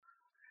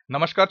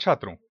नमस्कार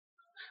छात्रों,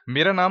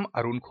 मेरा नाम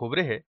अरुण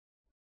खोबरे है।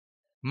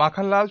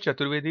 माखनलाल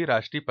चतुर्वेदी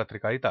राष्ट्रीय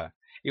पत्रकारिता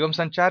एवं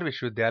संचार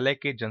विश्वविद्यालय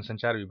के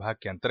जनसंचार विभाग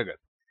के अंतर्गत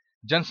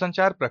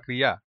जनसंचार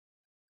प्रक्रिया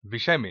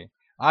विषय में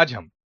आज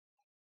हम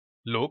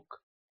लोक,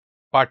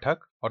 पाठक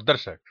और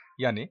दर्शक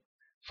यानी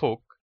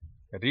फोक,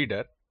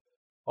 रीडर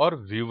और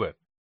व्यूअर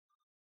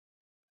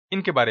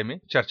इनके बारे में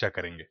चर्चा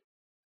करेंगे।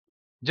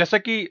 जैसा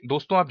कि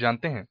दोस्तों आप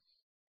जानते हैं,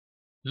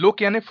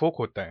 लोक यानी फोक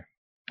होता है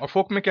और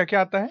फोक में क्या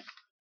क्या आता है?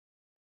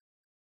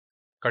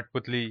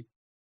 कठपुतली,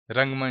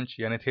 रंगमंच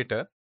यानी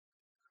थिएटर,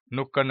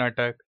 नुक्कड़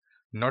नाटक,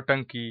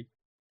 नौटंकी,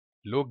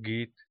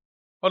 लोकगीत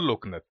और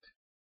लोकनृत्य।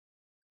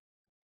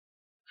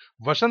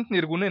 वसंत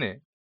निरगुने ने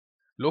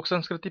लोक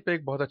संस्कृति पे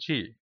एक बहुत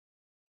अच्छी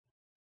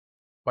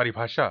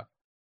परिभाषा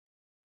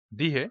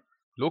दी है।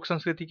 लोक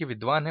संस्कृति के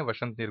विद्वान है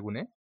वसंत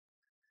निरगुने।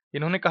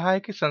 इन्होंने कहा है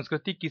कि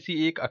संस्कृति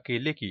किसी एक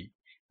अकेले की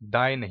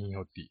दाएं नहीं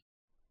होती,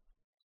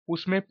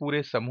 उसमें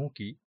पूरे समूह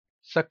की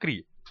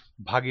सक्रिय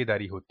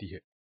भागीदारी होती है।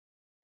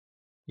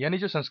 यानी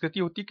जो संस्कृति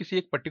होती है किसी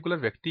एक पर्टिकुलर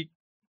व्यक्ति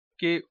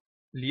के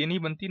लिए नहीं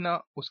बनती, ना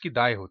उसकी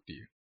दाएं होती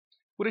है,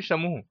 पूरे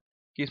समूह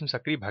की इसमें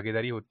सक्रिय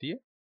भागीदारी होती है।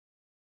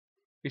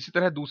 इसी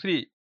तरह दूसरी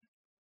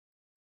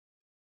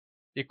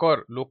एक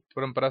और लोक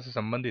परंपरा से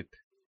संबंधित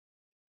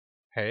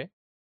है,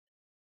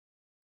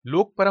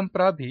 लोक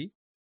परंपरा भी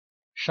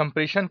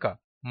संप्रेषण का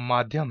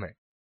माध्यम है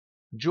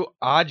जो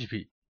आज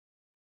भी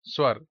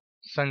स्वर,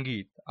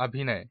 संगीत,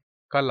 अभिनय,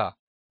 कला,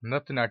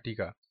 नृत्य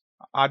नाटिका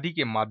आदि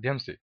के माध्यम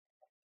से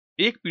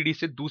एक पीढ़ी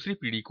से दूसरी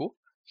पीढ़ी को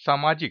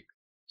सामाजिक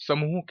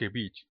समूहों के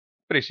बीच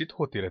प्रेषित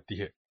होती रहती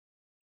है।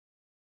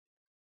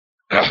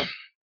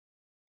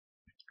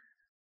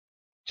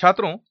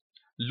 छात्रों,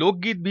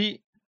 लोकगीत भी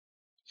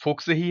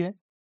फोक से ही है,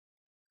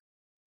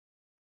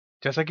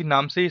 जैसा कि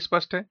नाम से ही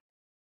स्पष्ट है।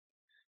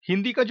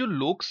 हिंदी का जो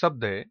लोक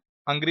शब्द है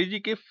अंग्रेजी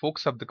के फोक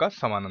शब्द का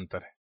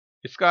समानांतर है।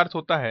 इसका अर्थ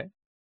होता है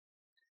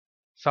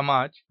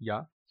समाज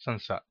या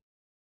संसार।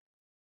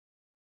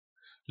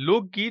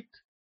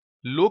 लोकगीत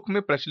लोक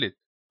में प्रचलित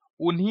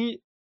उन्हीं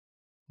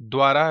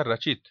द्वारा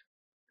रचित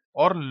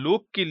और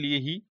लोक के लिए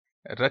ही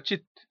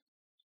रचित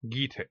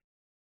गीत है।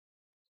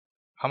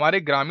 हमारे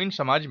ग्रामीण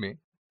समाज में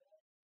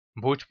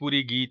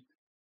भोजपुरी गीत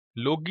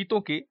लोकगीतों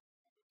के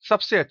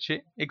सबसे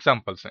अच्छे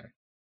एग्जाम्पल्स हैं।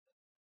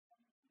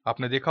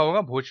 आपने देखा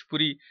होगा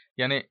भोजपुरी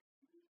यानी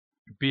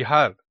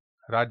बिहार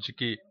राज्य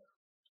के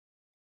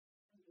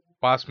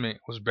पास में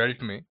उस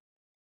बेल्ट में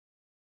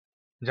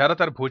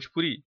ज्यादातर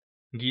भोजपुरी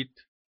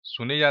गीत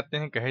सुने जाते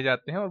हैं, कहे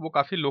जाते हैं और वो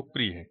काफी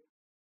लोकप्रिय है।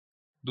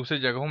 दूसरी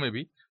जगहों में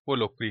भी वो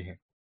लोकप्रिय है।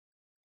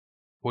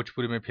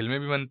 भोजपुरी में फिल्में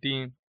भी बनती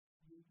हैं।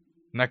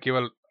 न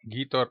केवल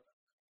गीत और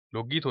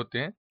लोकगीत होते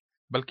हैं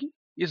बल्कि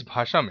इस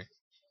भाषा में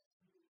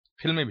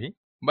फिल्में भी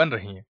बन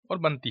रही हैं और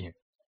बनती हैं।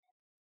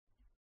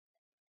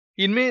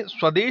 इनमें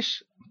स्वदेश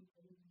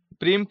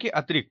प्रेम के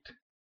अतिरिक्त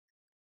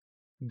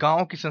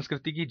गांव की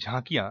संस्कृति की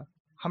झांकियां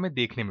हमें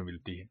देखने में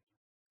मिलती है।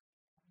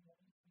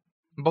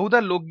 बहुधा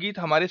लोकगीत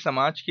हमारे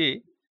समाज के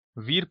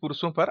वीर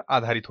पुरुषों पर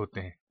आधारित होते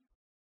हैं।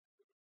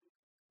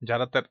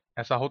 ज्यादातर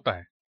ऐसा होता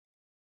है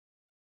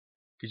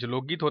कि जो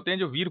लोकगीत होते हैं,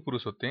 जो वीर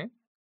पुरुष होते हैं,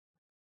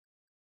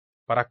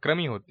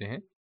 पराक्रमी होते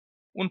हैं,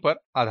 उन पर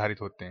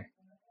आधारित होते हैं।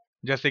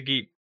 जैसे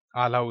कि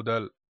आल्हा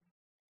उदल,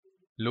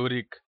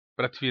 लोरिक,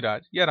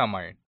 पृथ्वीराज या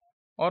रामायण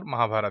और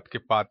महाभारत के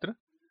पात्र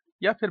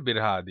या फिर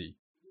बिरहा आदि।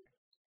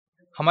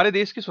 हमारे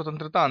देश के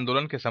स्वतंत्रता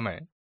आंदोलन के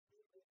समय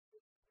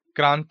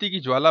क्रांति की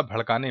ज्वाला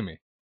भड़काने में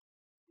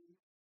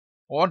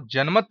और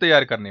जनमत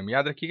तैयार करने में,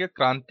 याद रखिएगा,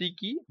 क्रांति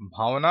की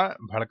भावना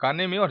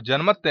भड़काने में और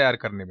जनमत तैयार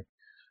करने में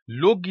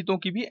लोकगीतों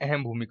की भी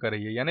अहम भूमिका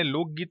रही है। यानी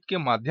लोकगीत के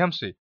माध्यम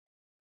से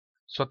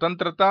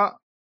स्वतंत्रता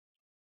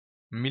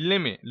मिलने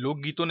में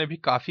लोकगीतों ने भी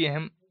काफी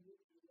अहम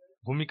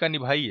भूमिका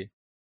निभाई है।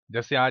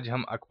 जैसे आज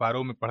हम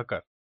अखबारों में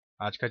पढ़कर,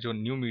 आज का जो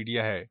न्यू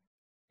मीडिया है,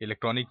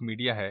 इलेक्ट्रॉनिक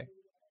मीडिया है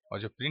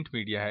और जो प्रिंट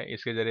मीडिया है,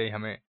 इसके जरिए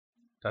हमें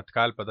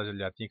तत्काल पता चल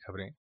जाती हैं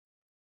खबरें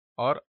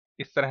और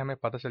इस तरह हमें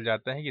पता चल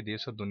जाता है कि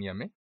देश और दुनिया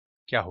में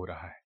क्या हो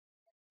रहा है।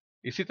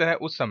 इसी तरह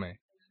उस समय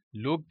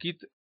लोकगीत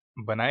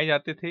बनाए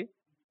जाते थे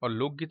और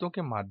लोकगीतों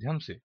के माध्यम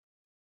से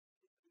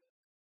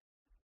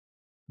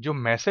जो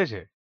मैसेज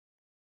है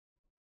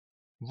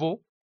वो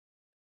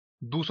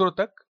दूसरों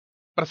तक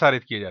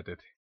प्रसारित किए जाते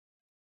थे।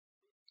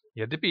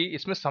 यद्यपि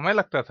इसमें समय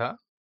लगता था,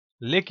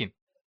 लेकिन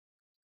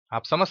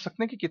आप समझ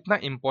सकते हैं कि कितना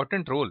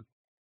इंपॉर्टेंट रोल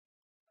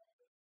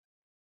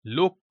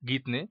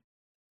लोकगीत ने,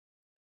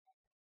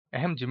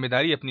 अहम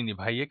जिम्मेदारी अपनी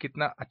निभाई है,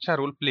 कितना अच्छा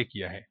रोल प्ले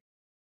किया है।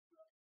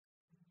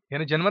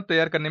 यानी जनमत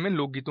तैयार करने में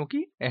लोकगीतों की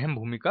अहम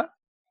भूमिका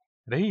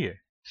रही है।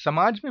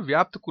 समाज में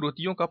व्याप्त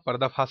कुरीतियों का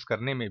पर्दाफाश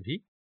करने में भी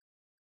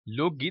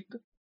लोकगीत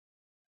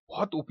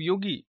बहुत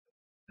उपयोगी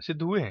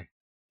सिद्ध हुए हैं।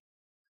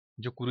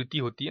 जो कुरीति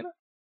होती है ना,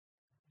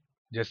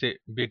 जैसे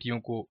बेटियों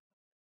को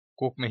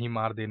कोख में ही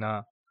मार देना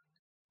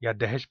या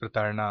दहेज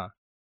प्रताड़ना,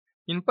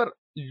 इन पर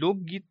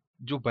लोकगीत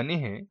जो बने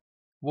हैं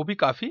वो भी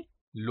काफी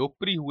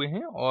लोकप्रिय हुए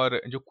हैं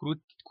और जो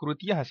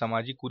कुरीतियां हैं,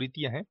 सामाजिक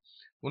कुरीतियां हैं,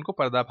 उनको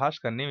पर्दाफाश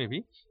करने में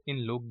भी इन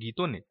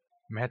लोकगीतों ने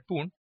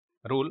महत्वपूर्ण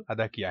रोल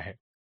अदा किया है।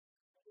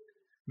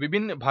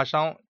 विभिन्न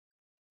भाषाओं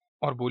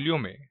और बोलियों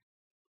में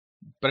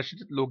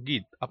प्रचलित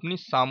लोकगीत अपनी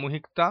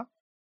सामूहिकता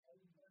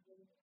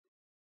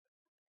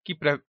की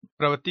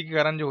प्रवृत्ति के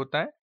कारण जो होता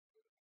है,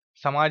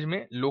 समाज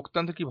में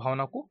लोकतंत्र की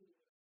भावना को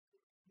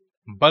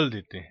बल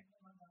देते हैं।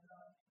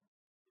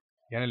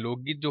 यानी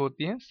लोकगीत जो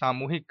होती हैं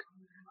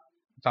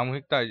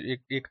सामूहिकता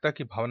एकता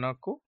की भावना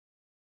को,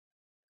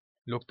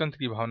 लोकतंत्र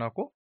की भावना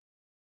को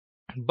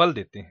बल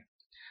देते हैं।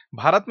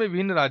 भारत में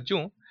विभिन्न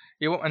राज्यों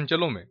एवं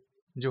अंचलों में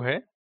जो है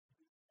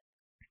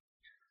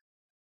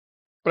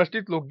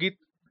प्रचलित लोकगीत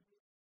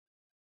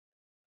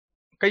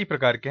कई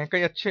प्रकार के हैं,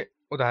 कई अच्छे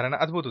उदाहरण,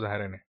 अद्भुत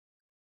उदाहरण है।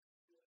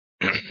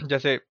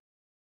 जैसे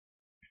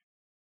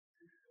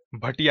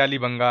भटियाली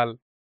बंगाल,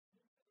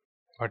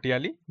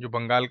 भटियाली जो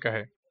बंगाल का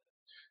है।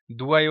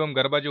 दुआ एवं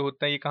गरबा जो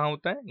होता है ये कहाँ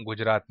होता है?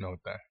 गुजरात में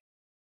होता है।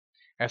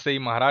 ऐसे ही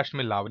महाराष्ट्र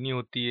में लावनी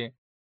होती है।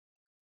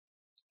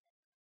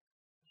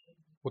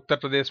 उत्तर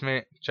प्रदेश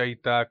में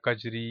चैता,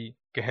 कजरी,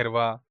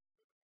 कहरवा,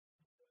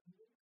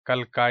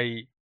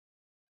 कलकाई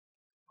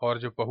और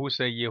जो पहुस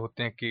है ये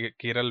होते हैं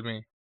केरल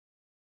में।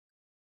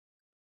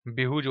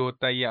 बिहू जो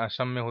होता है ये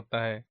असम में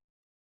होता है।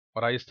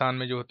 और राजस्थान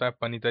में जो होता है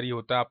पनितरी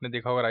होता है। आपने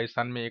देखा होगा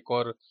राजस्थान में एक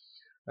और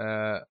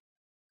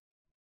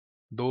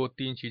दो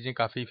तीन चीजें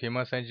काफी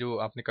फेमस हैं जो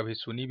आपने कभी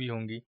सुनी भी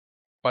होंगी।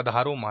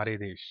 पधारो मारे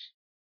देश,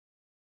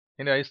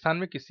 यानी राजस्थान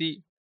में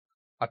किसी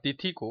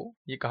अतिथि को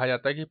ये कहा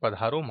जाता है कि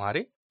पधारो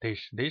मारे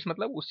देश। देश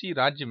मतलब उसी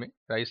राज्य में,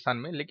 राजस्थान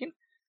में, लेकिन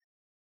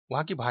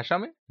वहां की भाषा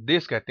में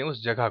देश कहते हैं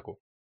उस जगह को।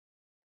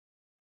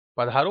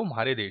 पधारो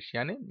मारे देश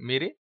यानी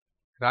मेरे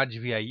राज्य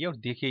भी आइए और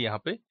देखिए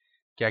यहाँ पे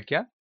क्या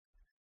क्या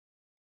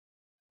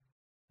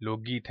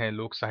लोकगीत हैं,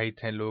 लोक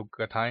साहित्य हैं, लोक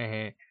कथाएं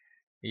हैं,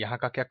 यहाँ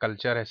का क्या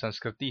कल्चर है,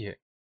 संस्कृति है।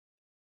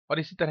 और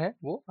इसी तरह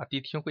वो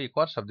अतिथियों को एक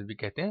और शब्द भी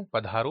कहते हैं,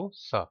 पधारो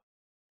सा।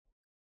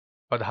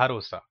 पधारो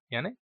सा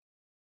यानी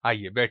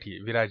आइए, बैठिए,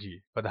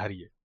 विराजिए,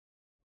 पधारिए।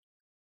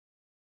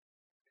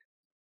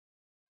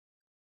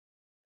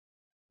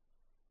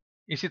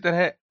 इसी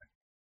तरह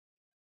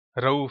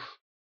रऊफ,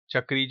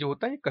 चक्री जो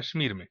होता है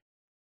कश्मीर में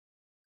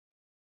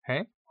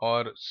है,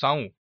 और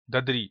साऊ,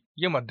 ददरी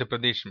ये मध्य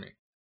प्रदेश में,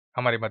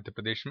 हमारे मध्य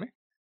प्रदेश में।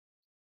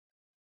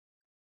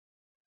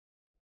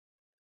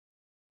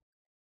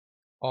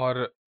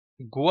 और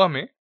गोवा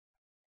में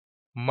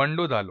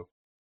मंडो दालो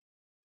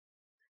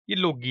ये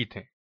लोकगीत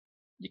हैं,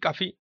 ये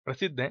काफी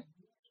प्रसिद्ध हैं।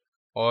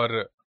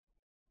 और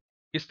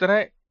इस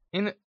तरह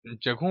इन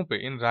जगहों पे,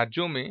 इन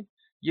राज्यों में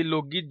ये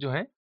लोकगीत जो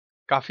हैं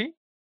काफी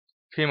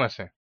फेमस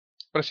हैं,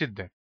 प्रसिद्ध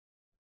हैं।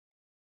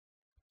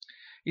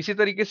 इसी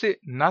तरीके से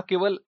ना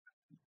केवल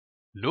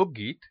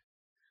लोकगीत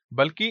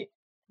बल्कि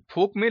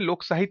फोक में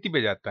लोक साहित्य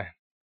भी जाता है।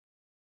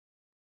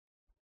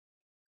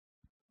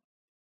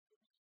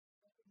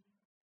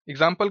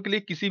 एग्जाम्पल के लिए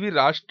किसी भी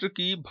राष्ट्र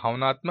की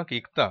भावनात्मक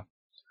एकता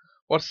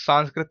और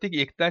सांस्कृतिक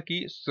एकता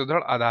की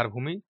सुदृढ़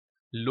आधारभूमि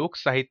लोक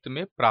साहित्य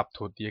में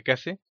प्राप्त होती है।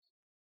 कैसे?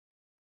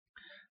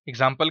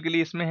 एग्जाम्पल के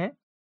लिए इसमें है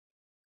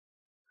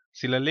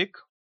शिलालेख,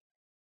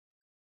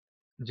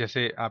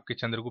 जैसे आपके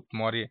चंद्रगुप्त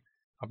मौर्य,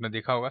 आपने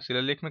देखा होगा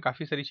शिलालेख में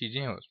काफी सारी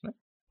चीजें हैं उसमें।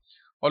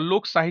 और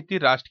लोक साहित्य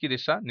राष्ट्र की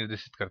दिशा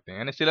निर्देशित करते हैं,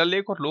 यानी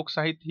शिलालेख और लोक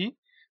साहित्य ही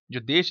जो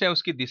देश है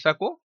उसकी दिशा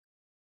को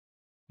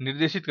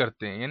निर्देशित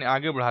करते हैं, यानी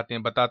आगे बढ़ाते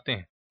हैं, बताते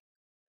हैं,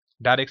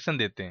 डायरेक्शन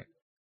देते हैं।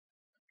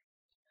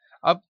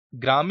 अब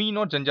ग्रामीण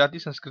और जनजाति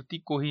संस्कृति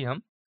को ही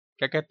हम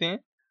क्या कहते हैं?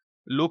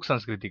 लोक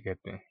संस्कृति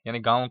कहते हैं। यानी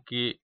गांव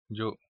की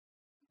जो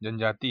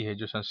जनजाति है,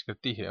 जो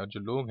संस्कृति है और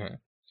जो लोग हैं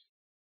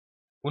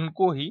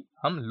उनको ही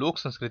हम लोक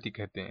संस्कृति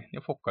कहते हैं, या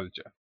फोक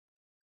कल्चर।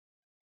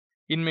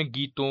 इनमें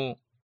गीतों,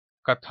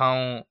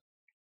 कथाओं,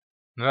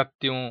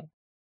 नृत्यों,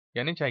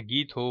 यानी चाहे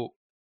गीत हो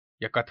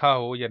या कथा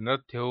हो या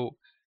नृत्य हो,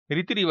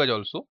 रीति रिवाज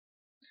ऑल्सो,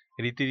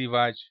 रीति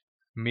रिवाज,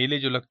 मेले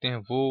जो लगते हैं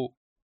वो,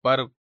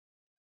 पर्व,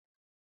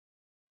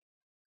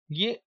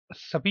 ये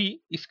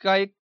सभी इसका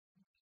एक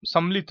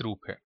सम्मिलित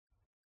रूप है।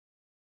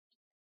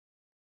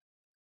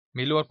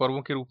 मेलों और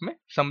पर्वों के रूप में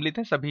सम्मिलित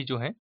है सभी जो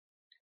हैं,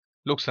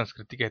 लोक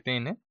संस्कृति कहते हैं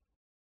इन्हें।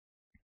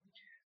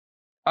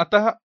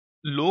 अतः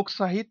लोक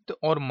साहित्य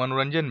और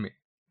मनोरंजन में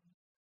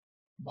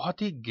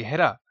बहुत ही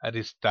गहरा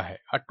रिश्ता है,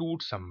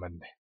 अटूट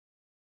संबंध है।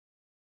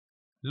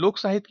 लोक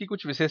साहित्य की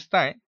कुछ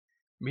विशेषताएं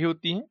भी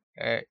होती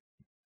हैं।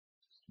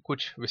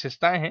 कुछ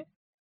विशेषताएं हैं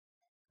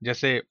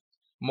जैसे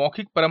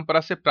मौखिक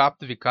परंपरा से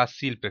प्राप्त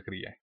विकासशील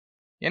प्रक्रिया है,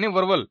 यानी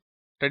वर्बल,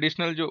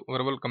 ट्रेडिशनल जो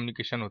वर्बल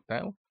कम्युनिकेशन होता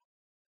है वो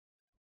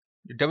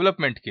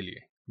डेवलपमेंट के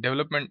लिए,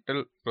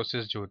 डेवलपमेंटल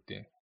प्रोसेस जो होते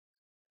हैं,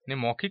 यानी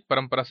मौखिक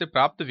परंपरा से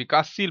प्राप्त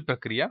विकासशील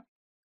प्रक्रिया।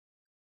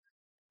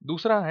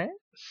 दूसरा है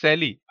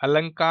शैली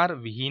अलंकार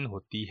विहीन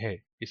होती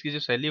है, इसकी जो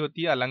शैली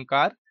होती है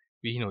अलंकार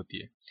विहीन होती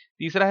है।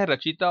 तीसरा है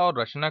रचयिता और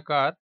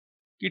रचनाकार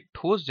की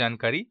ठोस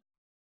जानकारी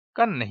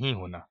का नहीं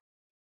होना,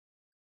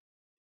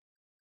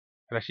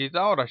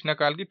 रचयिता और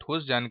रचनाकाल की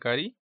ठोस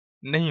जानकारी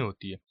नहीं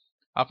होती है।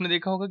 आपने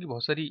देखा होगा कि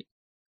बहुत सारी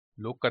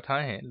लोक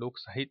कथाएं हैं, लोक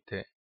साहित्य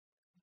है,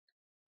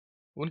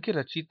 उनके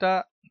रचयिता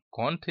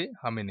कौन थे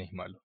हमें नहीं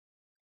मालूम,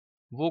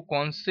 वो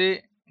कौन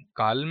से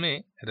काल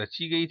में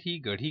रची गई थी,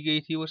 गढ़ी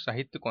गई थी, वो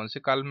साहित्य कौन से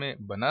काल में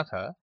बना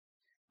था,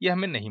 ये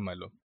हमें नहीं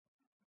मालूम,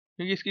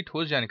 क्योंकि इसकी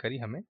ठोस जानकारी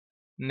हमें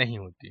नहीं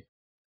होती।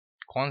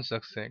 कौन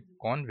शख्स है,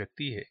 कौन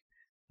व्यक्ति है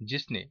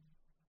जिसने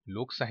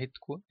लोक साहित्य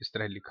को इस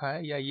तरह लिखा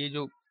है, या ये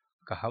जो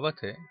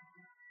कहावत है,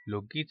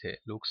 लोकगीत है,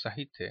 लोक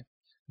साहित्य है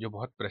जो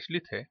बहुत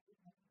प्रचलित है,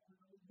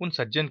 उन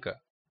सज्जन का,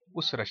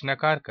 उस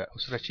रचनाकार का,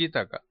 उस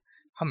रचयिता का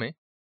हमें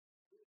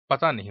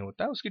पता नहीं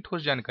होता, उसकी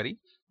ठोस जानकारी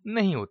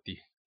नहीं होती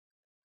है।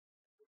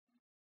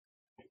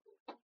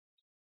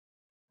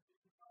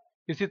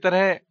 इसी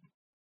तरह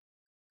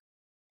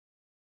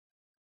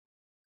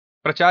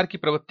प्रचार की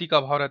प्रवृत्ति का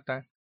अभाव रहता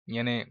है।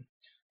 यानी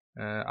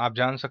आप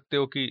जान सकते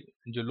हो कि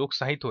जो लोक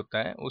साहित्य होता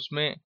है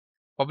उसमें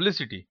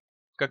पब्लिसिटी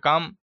का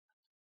काम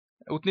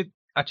उतनी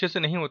अच्छे से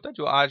नहीं होता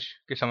जो आज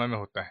के समय में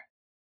होता है,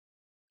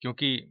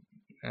 क्योंकि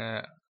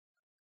अ,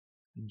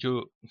 जो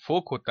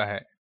फोक होता है,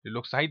 जो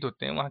लोक साहित्य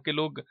होते हैं, वहाँ के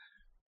लोग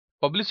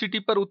पब्लिसिटी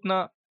पर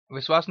उतना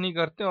विश्वास नहीं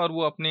करते, और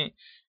वो अपने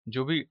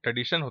जो भी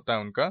ट्रेडिशन होता है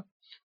उनका,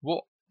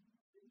 वो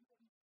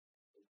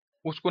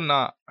उसको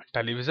ना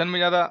टेलीविजन में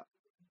ज़्यादा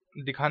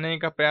दिखाने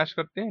का प्रयास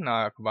करते हैं,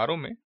 ना अखबारों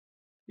में।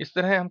 इस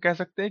तरह हम कह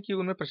सकते हैं कि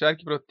उनमें प्रचार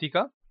की प्रवृत्ति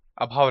का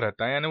अभाव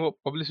रहता है, यानी वो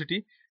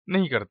पब्लिसिटी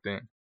नहीं करते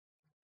हैं।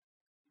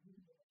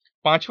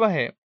 पांचवा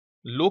है,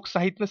 लोक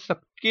साहित्य में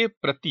सबके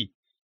प्रति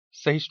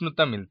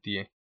सहिष्णुता मिलती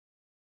है।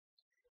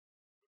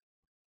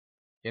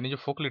 यानी जो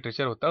फोक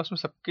लिटरेचर होता है उसमें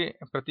सबके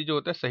प्रति जो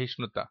होता है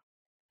सहिष्णुता,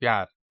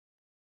 प्यार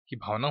की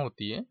भावना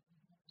होती है।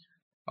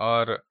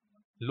 और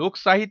लोक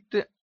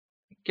साहित्य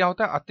क्या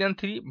होता है,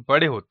 अत्यंत ही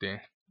बड़े होते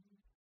हैं।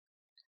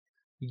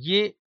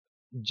 ये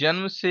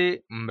जन्म से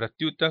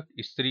मृत्यु तक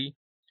स्त्री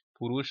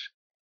पुरुष,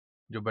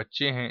 जो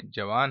बच्चे हैं,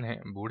 जवान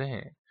हैं, बूढ़े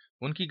हैं,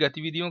 उनकी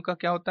गतिविधियों का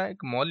क्या होता है,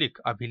 एक मौलिक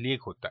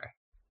अभिलेख होता है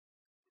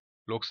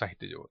लोक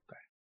साहित्य जो होता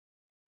है।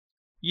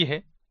 ये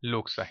है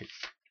लोक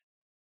साहित्य।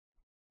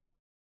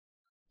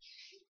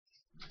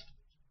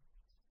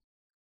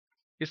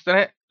 इस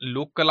तरह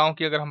लोक कलाओं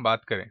की अगर हम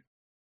बात करें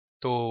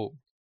तो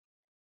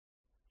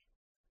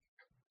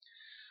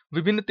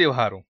विभिन्न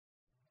त्योहारों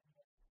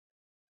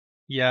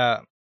या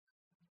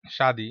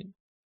शादी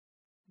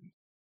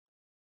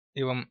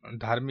एवं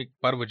धार्मिक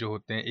पर्व जो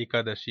होते हैं,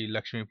 एकादशी,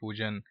 लक्ष्मी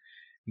पूजन,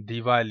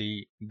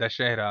 दिवाली,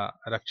 दशहरा,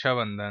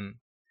 रक्षाबंधन,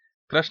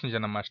 कृष्ण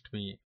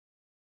जन्माष्टमी,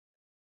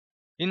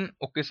 इन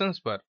ओकेशंस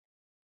पर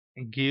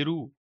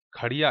गेरू,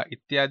 खड़िया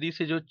इत्यादि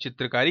से जो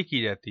चित्रकारी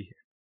की जाती है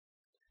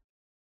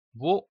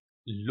वो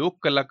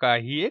लोक कला का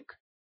ही एक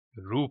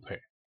रूप है।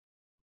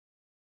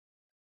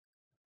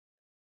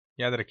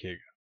 याद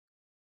रखिएगा,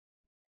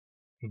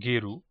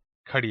 गेरू,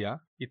 खड़िया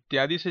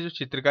इत्यादि से जो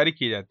चित्रकारी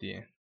की जाती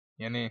है,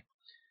 यानी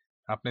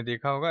आपने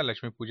देखा होगा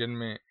लक्ष्मी पूजन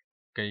में,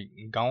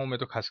 कई गांवों में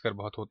तो खासकर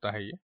बहुत होता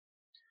है ये,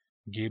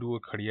 गेरू और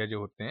खड़िया जो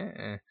होते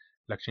हैं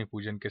लक्ष्मी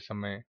पूजन के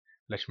समय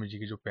लक्ष्मी जी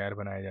के जो पैर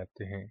बनाए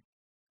जाते हैं।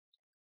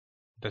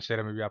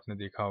 दशहरा में भी आपने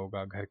देखा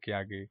होगा, घर के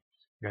आगे,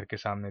 घर के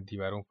सामने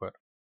दीवारों पर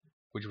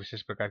कुछ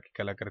विशेष प्रकार की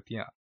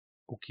कलाकृतियां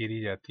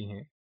उकेरी जाती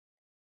हैं,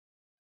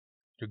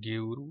 जो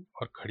गेरू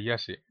और खड़िया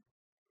से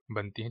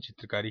बनती हैं,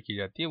 चित्रकारी की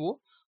जाती है।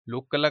 वो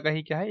लोक कला का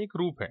ही क्या है, एक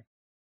रूप है।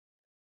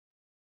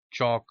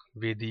 चौक,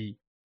 वेदी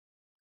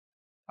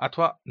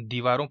अथवा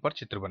दीवारों पर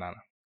चित्र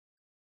बनाना,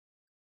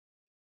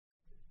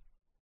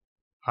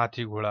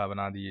 हाथी घोड़ा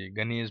बना दिए,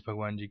 गणेश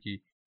भगवान जी की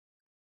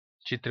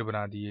चित्र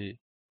बना दिए,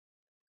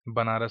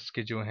 बनारस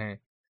के जो हैं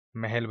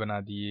महल बना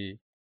दिए।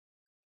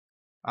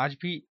 आज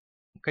भी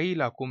कई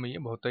इलाकों में ये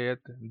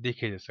बहुतायत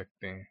देखे जा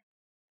सकते हैं।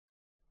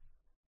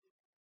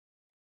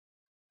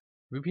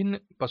 विभिन्न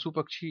पशु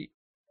पक्षी,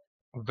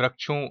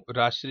 वृक्षों,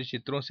 राष्ट्रीय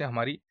चित्रों से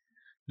हमारी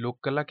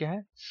लोक कला क्या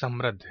है,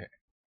 समृद्ध है।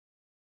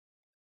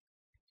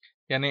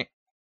 यानी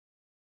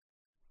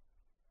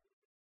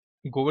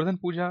गोवर्धन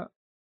पूजा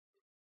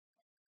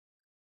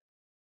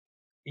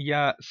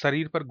या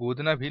शरीर पर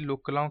गोदना भी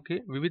लोक कलाओं के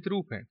विविध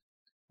रूप हैं।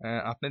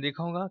 आपने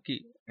देखा होगा कि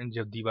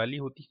जब दिवाली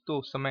होती है तो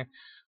उस समय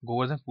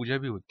गोवर्धन पूजा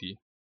भी होती है।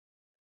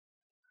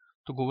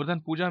 तो गोवर्धन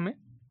पूजा में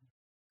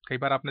कई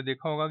बार आपने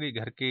देखा होगा कि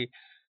घर के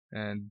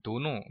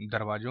दोनों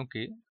दरवाजों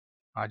के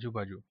आजू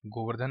बाजू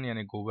गोवर्धन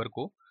यानी गोबर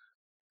को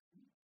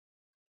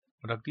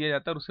रख दिया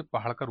जाता है, और उसे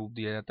पहाड़ का रूप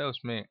दिया जाता है,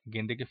 उसमें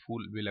गेंदे के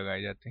फूल भी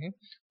लगाए जाते हैं,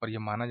 और यह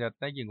माना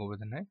जाता है कि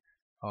गोवर्धन है,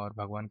 और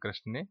भगवान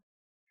कृष्ण ने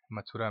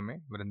मथुरा में,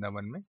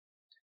 वृंदावन में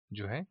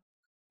जो है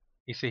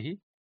इसे ही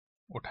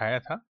उठाया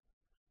था,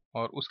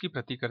 और उसकी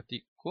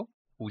प्रतिकृति को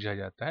पूजा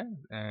जाता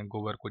है।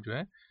 गोबर को जो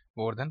है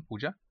गोवर्धन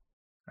पूजा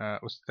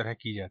उस तरह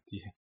की जाती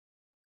है।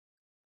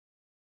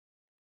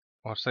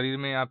 और शरीर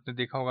में आपने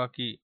देखा होगा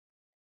कि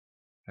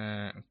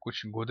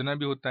कुछ गोदना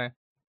भी होता है।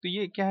 तो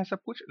ये क्या है,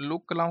 सब कुछ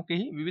लोक कलाओं के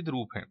ही विविध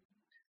रूप हैं।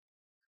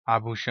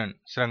 आभूषण,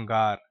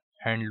 श्रृंगार,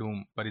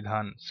 हैंडलूम,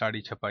 परिधान,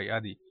 साड़ी छपाई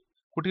आदि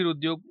कुटीर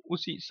उद्योग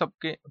उसी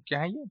सबके क्या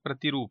है, ये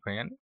प्रतिरूप है।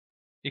 यानी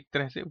एक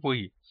तरह से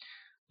वही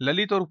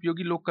ललित और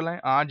उपयोगी लोक कलाएं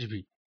आज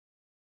भी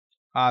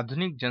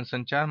आधुनिक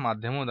जनसंचार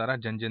माध्यमों द्वारा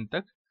जन जन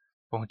तक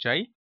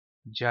पहुंचाई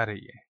जा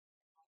रही है।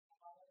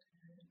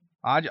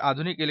 आज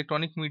आधुनिक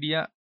इलेक्ट्रॉनिक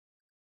मीडिया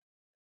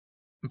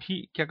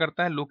भी क्या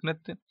करता है, लोक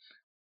नृत्य,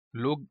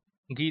 लोक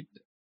गीत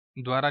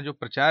द्वारा जो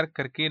प्रचार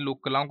करके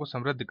लोक कलाओं को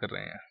समृद्ध कर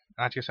रहे हैं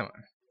आज के समय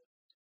में।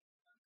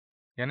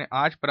 यानी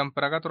आज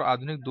परंपरागत और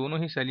आधुनिक दोनों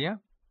ही शैलियां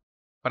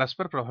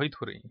परस्पर प्रभावित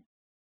हो रही हैं,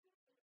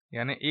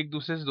 यानी एक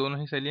दूसरे से दोनों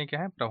ही शैलियाँ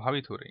क्या है,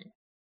 प्रभावित हो रही हैं।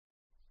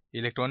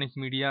 इलेक्ट्रॉनिक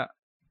मीडिया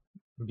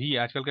भी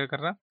आजकल क्या कर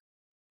रहा,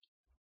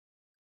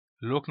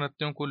 लोक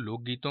नृत्यों को,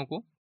 लोकगीतों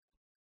को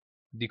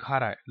दिखा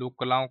रहा है, लोक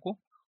कलाओं को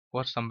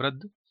और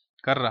समृद्ध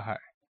कर रहा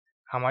है,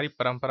 हमारी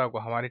परंपरा को,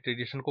 हमारे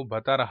ट्रेडिशन को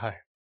बता रहा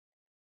है।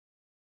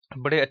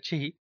 बड़े अच्छे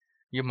ही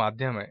ये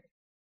माध्यम है।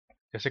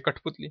 जैसे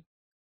कठपुतली,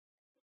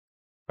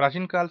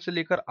 प्राचीन काल से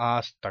लेकर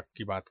आज तक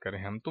की बात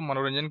करें हम, तो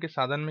मनोरंजन के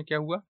साधन में क्या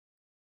हुआ,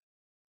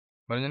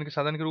 मनोरंजन के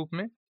साधन के रूप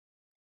में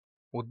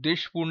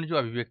उद्देश्यपूर्ण जो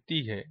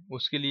अभिव्यक्ति है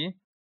उसके लिए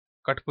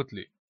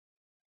कठपुतली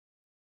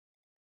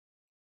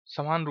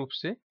समान रूप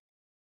से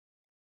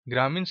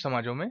ग्रामीण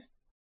समाजों में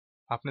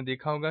आपने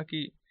देखा होगा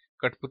कि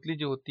कठपुतली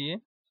जो होती है,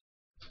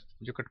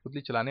 जो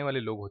कठपुतली चलाने वाले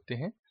लोग होते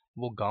हैं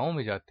वो गांव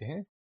में जाते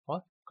हैं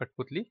और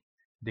कठपुतली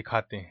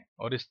दिखाते हैं,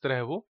 और इस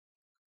तरह वो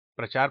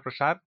प्रचार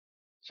प्रसार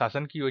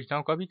शासन की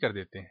योजनाओं का भी कर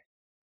देते हैं,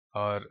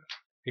 और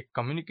एक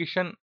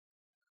कम्युनिकेशन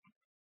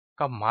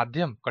का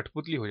माध्यम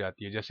कठपुतली हो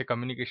जाती है। जैसे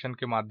कम्युनिकेशन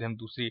के माध्यम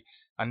दूसरी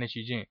अन्य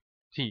चीजें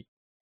थी,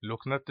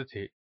 लोकनृत्य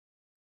थे,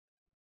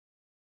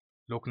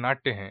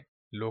 लोकनाट्य हैं,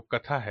 लोक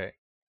कथा है,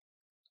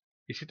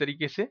 इसी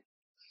तरीके से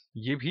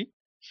ये भी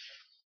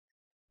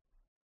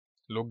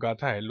लोक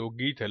गाथा है,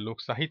 लोकगीत है,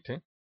 लोक साहित्य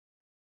है,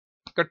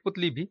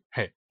 कठपुतली भी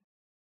है।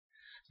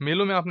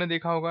 मेलों में आपने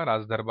देखा होगा,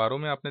 राज दरबारों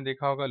में आपने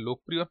देखा होगा,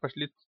 लोकप्रिय और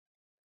प्रचलित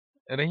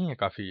रही है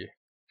काफी ये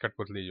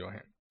कठपुतली जो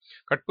है।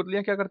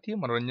 कठपुतलियां क्या करती है,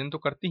 मनोरंजन तो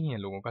करती ही हैं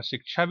लोगों का,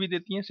 शिक्षा भी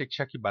देती हैं,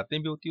 शिक्षा की बातें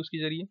भी होती है उसके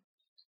जरिए,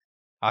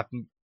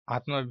 आत्म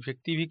आत्म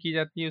अभिव्यक्ति भी की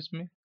जाती है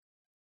उसमें,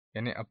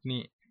 यानी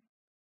अपनी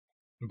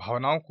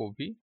भावनाओं को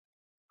भी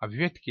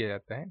अभिव्यक्त किया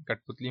जाता है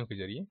कठपुतलियों के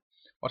जरिए,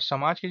 और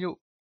समाज के जो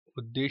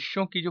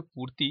उद्देश्यों की जो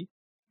पूर्ति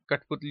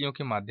कठपुतलियों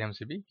के माध्यम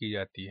से भी की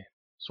जाती है।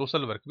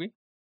 सोशल वर्क भी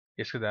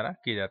इसके द्वारा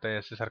किया जाता है।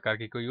 जैसे सरकार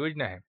की कोई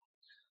योजना है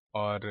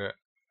और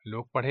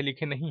लोग पढ़े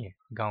लिखे नहीं है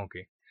गांव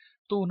के,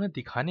 तो उन्हें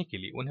दिखाने के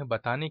लिए, उन्हें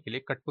बताने के लिए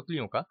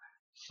कठपुतलियों का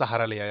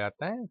सहारा लिया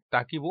जाता है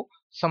ताकि वो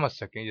समझ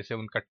सकें। जैसे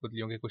उन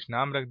कठपुतलियों के कुछ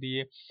नाम रख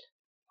दिए,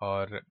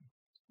 और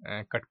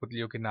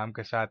कठपुतलियों के नाम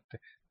के साथ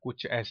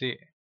कुछ ऐसे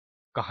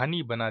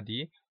कहानी बना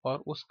दिए, और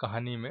उस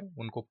कहानी में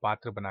उनको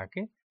पात्र बना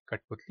के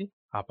कठपुतली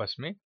आपस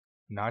में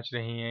नाच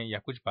रही हैं या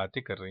कुछ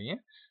बातें कर रही हैं,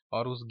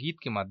 और उस गीत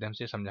के माध्यम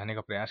से समझाने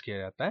का प्रयास किया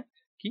जाता है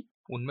कि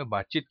उनमें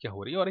बातचीत क्या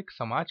हो रही है और एक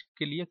समाज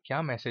के लिए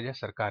क्या मैसेज है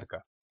सरकार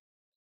का।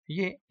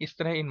 ये इस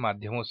तरह इन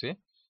माध्यमों से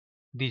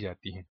दी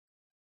जाती है।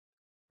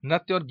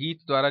 नृत्य और गीत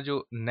द्वारा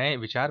जो नए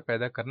विचार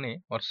पैदा करने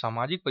और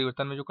सामाजिक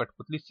परिवर्तन में जो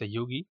कठपुतली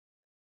सहयोगी,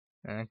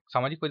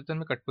 सामाजिक परिवर्तन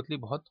में कठपुतली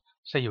बहुत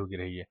सहयोगी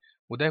रही है।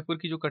 उदयपुर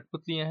की जो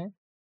कठपुतलियां हैं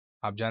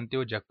आप जानते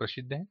हो, जग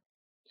प्रसिद्ध हैं।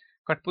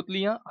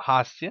 कठपुतलियां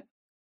हास्य,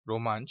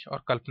 रोमांच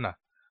और कल्पना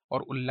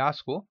और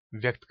उल्लास को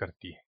व्यक्त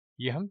करती है,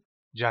 ये हम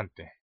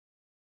जानते हैं।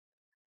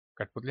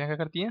 कठपुतलियां क्या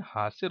करती हैं,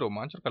 हास्य,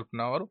 रोमांच और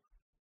कल्पना और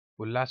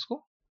उल्लास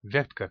को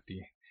व्यक्त करती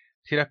है।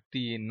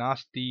 थिरकती,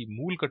 नाचती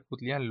मूल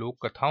कठपुतलियां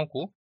लोक कथाओं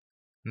को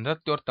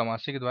नृत्य और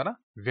तमाशे के द्वारा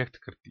व्यक्त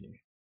करती हैं।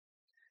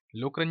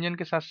 लोकरंजन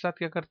के साथ साथ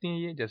क्या करती हैं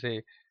ये, जैसे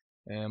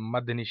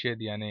मद्य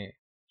निषेध यानी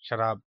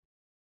शराब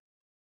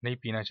नहीं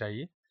पीना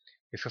चाहिए,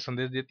 इसका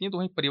संदेश देती हैं। तो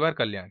वहीं परिवार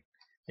कल्याण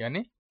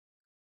यानी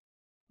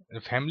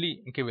फैमिली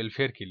के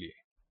वेलफेयर के लिए,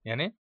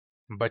 यानी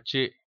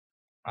बच्चे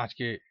आज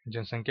के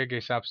जनसंख्या के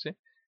हिसाब से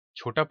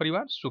छोटा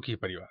परिवार सुखी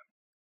परिवार,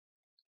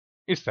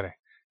 इस तरह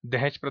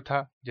दहेज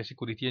प्रथा जैसी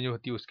कुरीतियां जो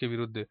होती है उसके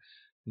विरुद्ध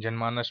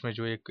जनमानस में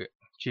जो एक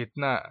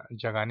चेतना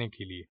जगाने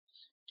के लिए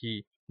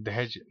कि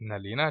दहेज न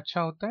लेना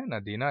अच्छा होता है, न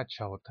देना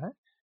अच्छा होता है,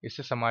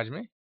 इससे समाज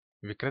में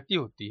विकृति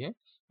होती है,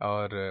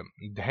 और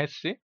दहेज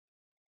से,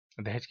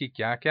 दहेज की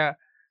क्या क्या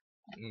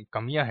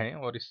कमियां हैं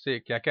और इससे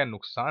क्या क्या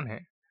नुकसान है,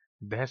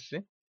 दहेज से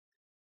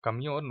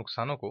कमियों और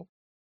नुकसानों को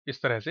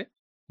इस तरह से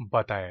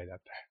बताया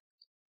जाता है।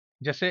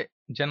 जैसे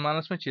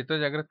जनमानस में चेतना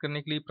जागृत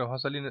करने के लिए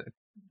प्रभावशाली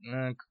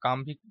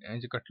काम भी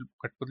जो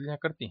कठपुतलियां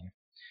करती हैं।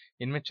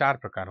 इनमें 4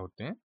 प्रकार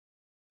होते हैं।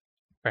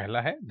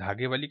 पहला है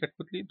धागे वाली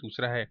कठपुतली,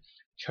 दूसरा है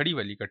छड़ी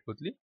वाली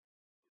कठपुतली।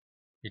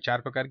 ये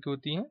 4 प्रकार की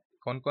होती हैं।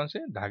 कौन कौन से,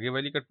 धागे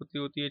वाली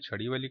कठपुतली होती है,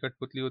 छड़ी वाली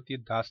कठपुतली होती है,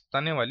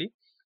 दास्ताने वाली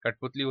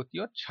कठपुतली होती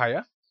है, और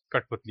छाया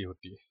कठपुतली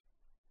होती है।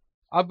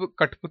 अब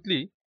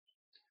कठपुतली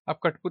अब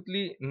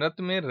कठपुतली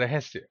नृत्य में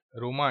रहस्य,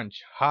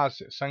 रोमांच,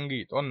 हास्य,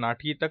 संगीत और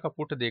नाटकीयता का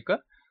पुट देकर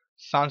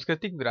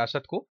सांस्कृतिक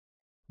विरासत को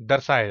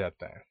दर्शाया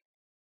जाता है।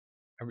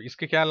 अब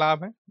इसके क्या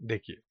लाभ हैं,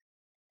 देखिए।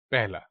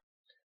 पहला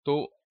तो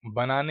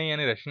बनाने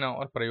यानी रचना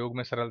और प्रयोग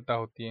में सरलता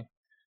होती है।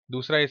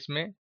 दूसरा,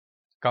 इसमें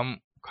कम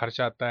खर्च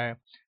आता है।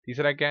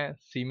 तीसरा क्या है,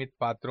 सीमित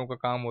पात्रों का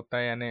काम होता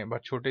है, यानी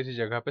बहुत छोटे सी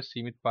जगह पर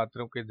सीमित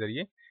पात्रों के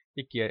जरिए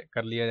ये किया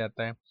कर लिया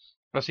जाता है।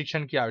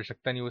 प्रशिक्षण की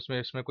आवश्यकता नहीं, उसमें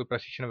इसमें कोई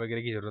प्रशिक्षण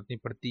वगैरह की जरूरत नहीं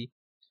पड़ती।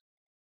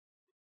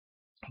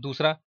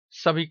 दूसरा,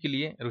 सभी के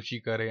लिए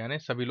रुचिकर है, यानी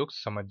सभी लोग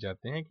समझ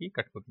जाते हैं कि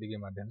कठपुतली के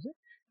माध्यम से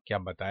क्या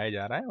बताया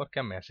जा रहा है और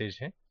क्या मैसेज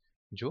है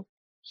जो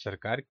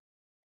सरकार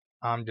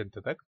आम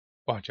जनता तक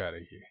पहुंचा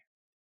रही है,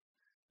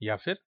 या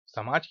फिर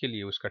समाज के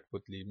लिए उस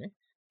कठपुतली में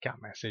क्या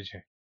मैसेज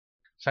है।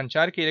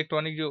 संचार के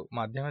इलेक्ट्रॉनिक जो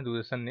माध्यम है,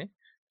 दूरदर्शन ने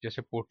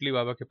जैसे पोटली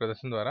बाबा के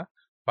प्रदर्शन द्वारा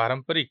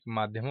पारंपरिक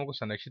माध्यमों को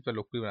संरक्षित व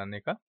लोकप्रिय बनाने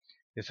का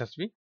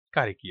यशस्वी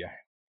कार्य किया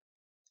है।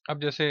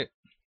 अब जैसे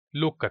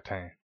लोक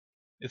कथाएं,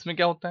 इसमें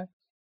क्या होता है,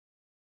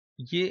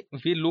 ये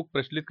वे लोक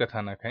प्रचलित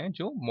कथानक हैं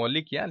जो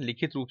मौलिक या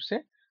लिखित रूप से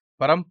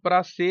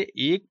परंपरा से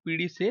एक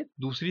पीढ़ी से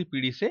दूसरी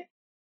पीढ़ी से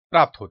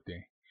प्राप्त होते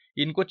हैं।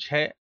 इनको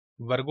 6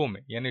 वर्गों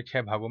में यानी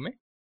 6 भागों में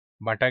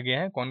बांटा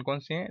गया है। कौन कौन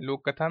से हैं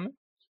लोक कथा में?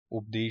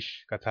 उपदेश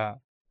कथा,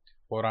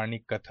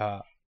 पौराणिक कथा,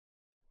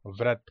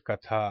 व्रत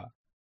कथा,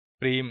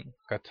 प्रेम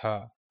कथा,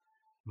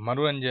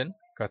 मनोरंजन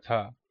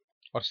कथा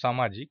और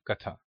सामाजिक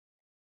कथा।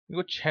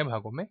 इनको 6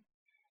 भागों में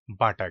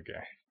बांटा गया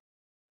है।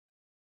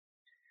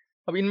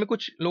 अब इनमें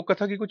कुछ लोक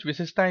कथा की कुछ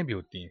विशेषताएं भी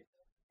होती हैं,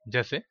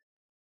 जैसे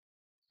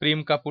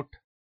प्रेम का पुट।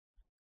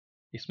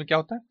 इसमें क्या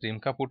होता है? प्रेम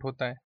का पुट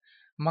होता है।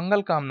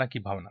 मंगल कामना की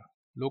भावना,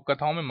 लोक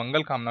कथाओं में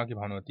मंगल कामना की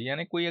भावना होती है,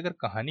 यानी कोई अगर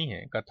कहानी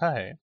है, कथा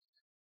है,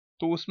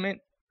 तो उसमें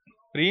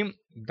प्रेम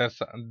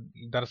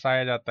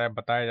दर्शाया जाता है,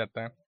 बताया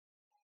जाता है।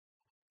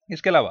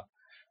 इसके अलावा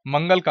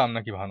मंगल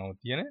कामना की भावना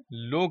होती है,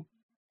 यानी लोग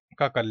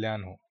का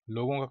कल्याण हो,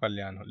 लोगों का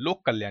कल्याण हो,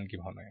 लोक कल्याण की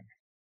भावना है।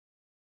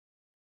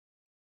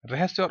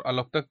 रहस्य और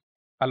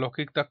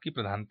अलौकिकता की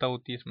प्रधानता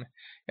होती है इसमें,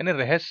 यानी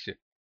रहस्य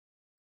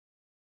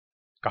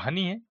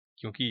कहानी है,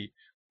 क्योंकि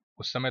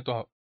उस समय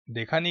तो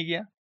देखा नहीं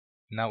गया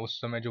ना, उस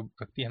समय जो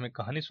व्यक्ति हमें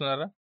कहानी सुना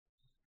रहा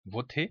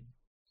वो थे,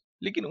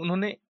 लेकिन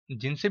उन्होंने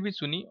जिनसे भी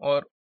सुनी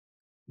और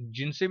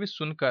जिनसे भी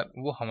सुनकर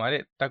वो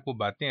हमारे तक वो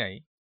बातें आई,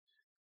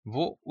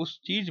 वो उस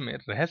चीज में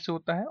रहस्य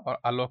होता है और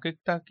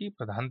अलौकिकता की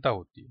प्रधानता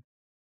होती है।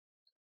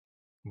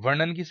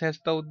 वर्णन की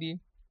सहजता होती है,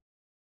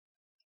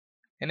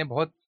 यानी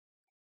बहुत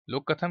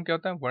लोक कथा में क्या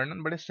होता है,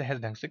 वर्णन बड़े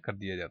सहज ढंग से कर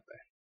दिया जाता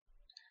है।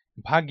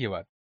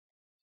 भाग्यवाद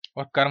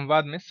और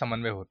कर्मवाद में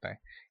समन्वय होता है,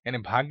 यानी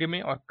भाग्य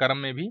में और कर्म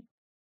में भी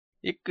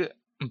एक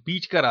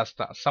बीच का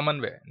रास्ता,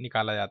 समन्वय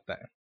निकाला जाता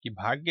है कि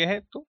भाग्य है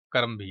तो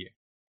कर्म भी है,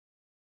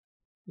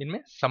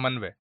 इनमें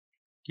समन्वय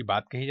की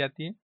बात कही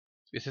जाती है,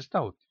 विशेषता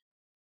होती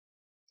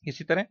है।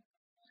 इसी तरह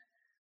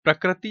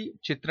प्रकृति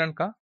चित्रण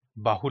का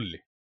बाहुल्य,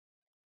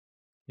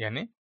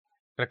 यानी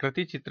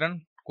प्रकृति चित्रण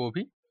को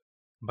भी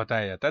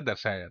बताया जाता है,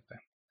 दर्शाया जाता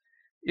है।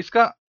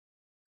 इसका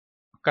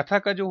कथा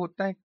का जो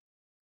होता है,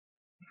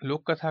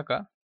 लोक कथा का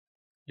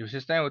जो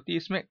विशेषताएं होती है,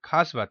 इसमें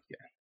खास बात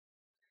क्या है,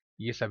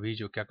 ये सभी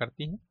जो क्या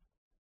करती हैं,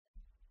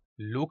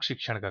 लोक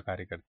शिक्षण का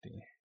कार्य करती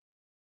हैं।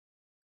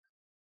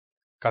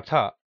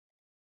 कथा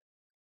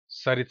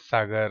सरित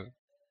सागर,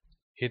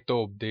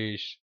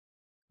 हितोपदेश,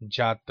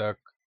 जातक,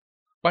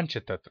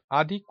 पंचतत्व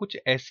आदि कुछ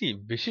ऐसी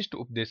विशिष्ट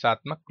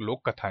उपदेशात्मक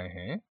लोक कथाएं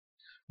हैं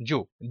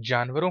जो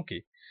जानवरों के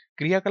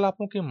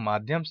क्रियाकलापों के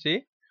माध्यम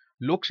से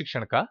लोक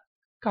शिक्षण का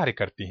कार्य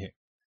करती हैं।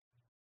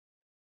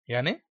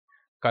 यानी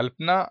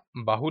कल्पना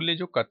बाहुल्य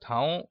जो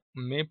कथाओं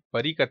में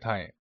परी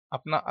कथाएं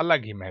अपना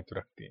अलग ही महत्व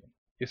रखती हैं।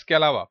 इसके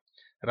अलावा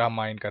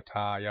रामायण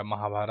कथा या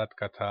महाभारत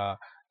कथा,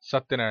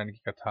 सत्यनारायण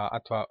की कथा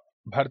अथवा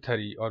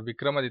भर्तहरि और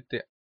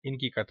विक्रमादित्य,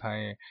 इनकी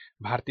कथाएं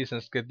भारतीय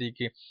संस्कृति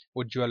के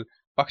उज्जवल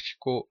पक्ष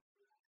को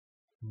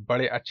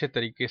बड़े अच्छे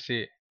तरीके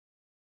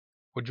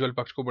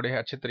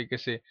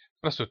से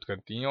प्रस्तुत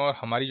करती हैं और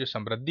हमारी जो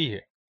समृद्धि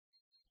है,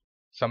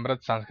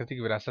 समृद्ध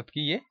सांस्कृतिक विरासत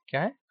की ये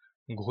क्या है,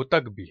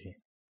 घोतक भी है।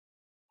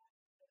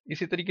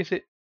 इसी तरीके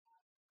से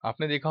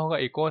आपने देखा होगा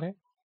एक और है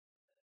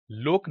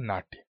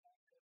लोकनाट्य।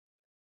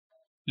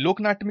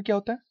 लोकनाट्य में क्या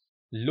होता है,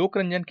 लोक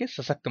रंजन के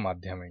सशक्त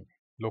माध्यम है।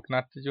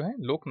 लोकनाट्य जो है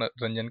लोक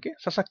रंजन के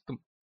सशक्त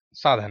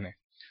साधन है,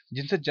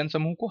 जिनसे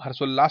जनसमूह को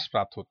हर्षोल्लास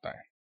प्राप्त होता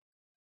है।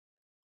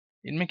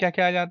 इनमें क्या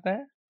क्या आ जाता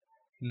है,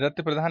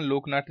 नृत्य प्रधान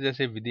लोकनाट्य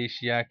जैसे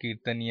विदेशिया,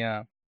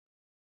 कीर्तनिया।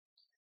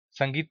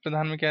 संगीत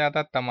प्रधान में क्या आता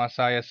है,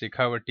 तमाशा या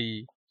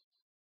शेखावटी।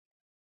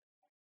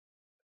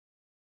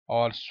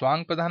 और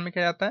स्वांग प्रधान में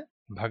क्या जाता है,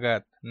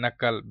 भगत,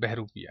 नकल,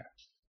 बहरूपिया,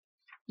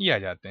 ये आ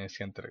जाते हैं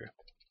इसके अंतर्गत।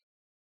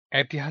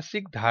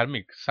 ऐतिहासिक,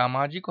 धार्मिक,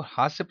 सामाजिक और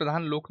हास्य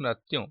प्रधान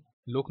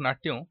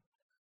लोकनाट्यों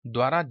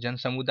द्वारा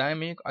जनसमुदाय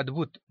में एक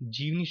अद्भुत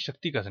जीवनी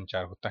शक्ति का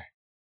संचार होता है।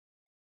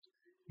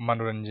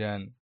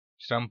 मनोरंजन,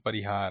 श्रम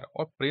परिहार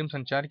और प्रेम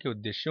संचार के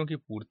उद्देश्यों की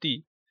पूर्ति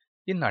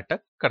ये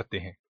नाटक करते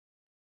हैं।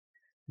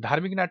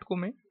 धार्मिक नाटकों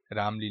में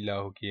रामलीला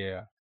हो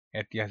गया,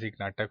 ऐतिहासिक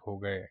नाटक हो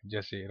गए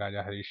जैसे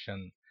राजा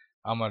हरिश्चंद्र,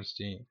 अमर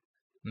सिंह।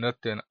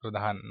 नृत्य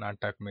प्रधान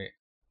नाटक में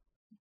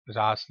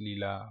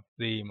रासलीला,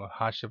 प्रेम और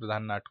हास्य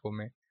प्रधान नाटकों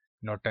में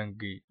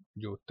नौटंकी,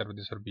 जो उत्तर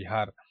प्रदेश और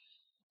बिहार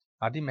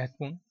आदि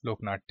महत्वपूर्ण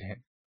लोक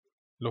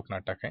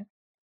नाटक हैं।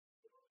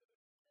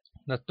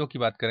 नृत्यों की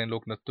बात करें,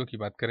 लोक नृत्यों की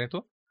बात करें तो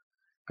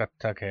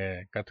कथक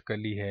है,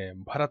 कथकली है,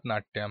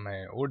 भरतनाट्यम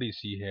है,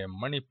 ओडिसी है,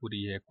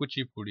 मणिपुरी है,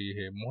 कुचिपुड़ी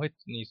है,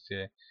 मोहिनीअट्टम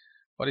है,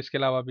 और इसके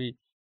अलावा भी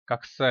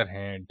कक्सर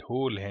हैं,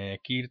 ढोल हैं,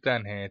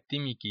 कीर्तन है,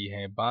 तिमिकी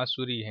है,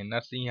 बांसुरी है,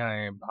 नरसिंहा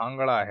है,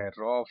 भांगड़ा है,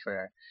 रौफ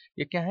है।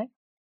 ये क्या है,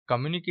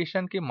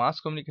 कम्युनिकेशन के, मास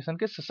कम्युनिकेशन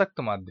के सशक्त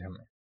माध्यम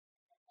है।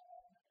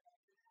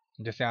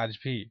 जैसे आज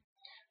भी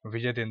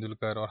विजय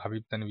तेंदुलकर और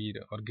हबीब तनवीर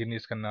और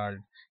गिरीश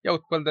कर्नाड या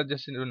उत्पल दत्त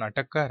जैसे जो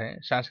नाटककार हैं,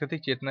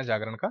 सांस्कृतिक चेतना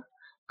जागरण का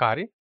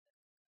कार्य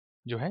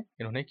जो है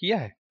इन्होंने किया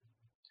है।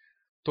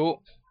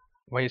 तो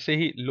वैसे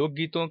ही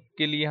लोकगीतों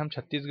के लिए हम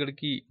छत्तीसगढ़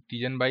की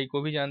तीजन बाई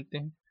को भी जानते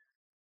हैं।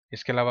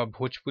 इसके अलावा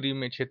भोजपुरी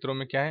में क्षेत्रों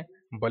में क्या है,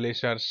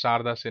 बलेसर,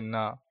 शारदा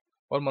सिन्हा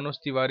और मनोज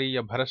तिवारी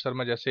या भरत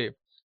शर्मा जैसे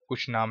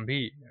कुछ नाम भी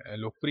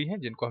लोकप्रिय हैं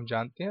जिनको हम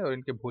जानते हैं, और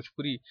इनके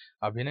भोजपुरी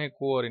अभिनय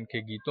को और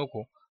इनके गीतों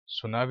को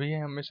सुना भी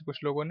है हम में से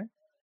कुछ लोगों ने,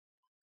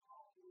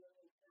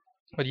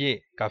 और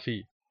ये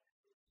काफी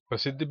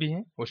प्रसिद्ध भी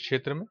हैं उस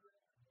क्षेत्र में।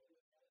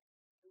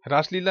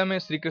 रासलीला में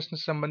श्री कृष्ण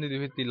से संबंधित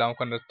विविध लीलाओं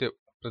का नृत्य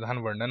प्रधान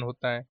वर्णन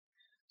होता है।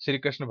 श्री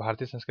कृष्ण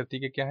भारतीय संस्कृति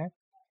के क्या है,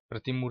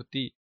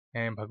 प्रतिमूर्ति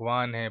हैं,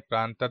 भगवान हैं,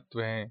 प्राण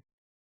तत्व हैं।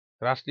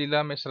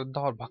 रासलीला में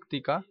श्रद्धा और भक्ति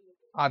का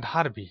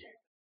आधार भी है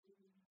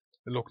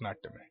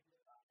लोकनाट्य में।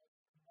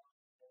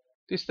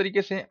 तो इस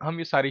तरीके से हम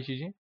ये सारी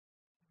चीजें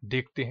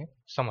देखते हैं,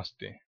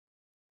 समझते हैं।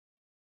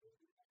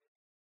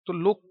 तो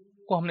लोक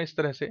को हमने इस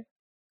तरह से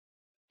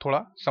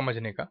थोड़ा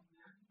समझने का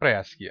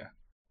प्रयास किया।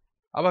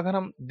 अब अगर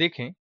हम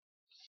देखें,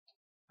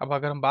 अब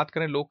अगर हम बात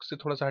करें लोक से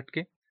थोड़ा सा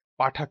हटके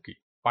पाठक की,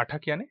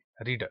 पाठक यानी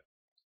रीडर।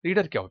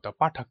 रीडर क्या होता है,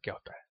 पाठक क्या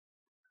होता है?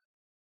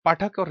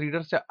 पाठक और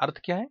रीडर से अर्थ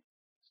क्या है?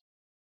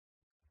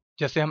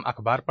 जैसे हम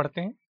अखबार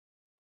पढ़ते हैं,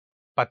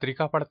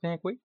 पत्रिका पढ़ते हैं,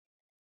 कोई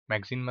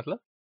मैगजीन मतलब,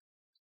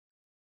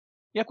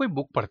 या कोई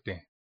बुक पढ़ते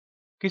हैं,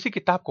 किसी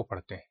किताब को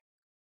पढ़ते हैं,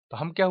 तो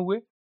हम क्या हुए,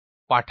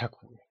 पाठक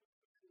हुए।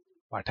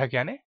 पाठक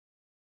यानी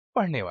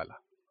पढ़ने वाला।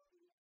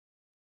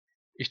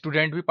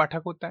 स्टूडेंट भी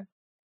पाठक होता है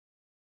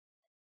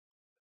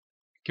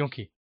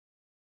क्योंकि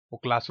वो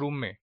क्लासरूम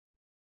में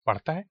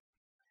पढ़ता है।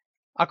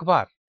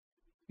 अखबार,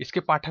 इसके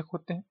पाठक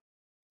होते हैं।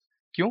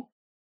 क्यों?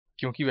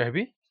 क्योंकि वह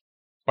भी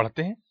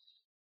पढ़ते हैं।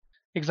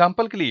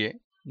 एग्जाम्पल के लिए,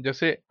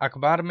 जैसे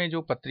अखबार में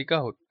जो पत्रिका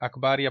हो,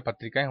 अखबार या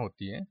पत्रिकाएं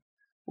होती हैं,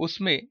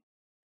 उसमें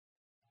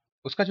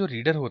उसका जो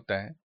रीडर होता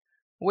है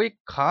वो एक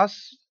खास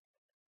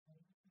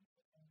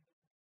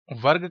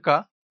वर्ग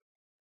का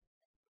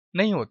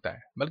नहीं होता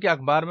है, बल्कि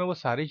अखबार में वो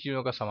सारी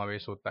चीजों का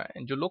समावेश होता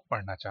है जो लोग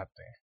पढ़ना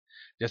चाहते हैं।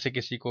 जैसे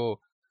किसी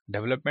को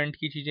डेवलपमेंट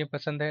की चीजें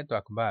पसंद है तो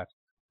अखबार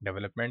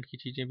डेवलपमेंट की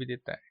चीजें भी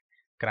देता है।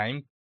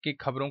 क्राइम की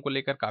खबरों को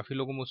लेकर काफी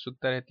लोगों में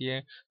उत्सुकता रहती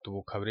है तो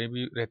वो खबरें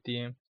भी रहती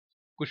हैं।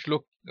 कुछ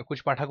लोग,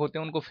 कुछ पाठक होते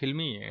हैं, उनको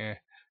फिल्मी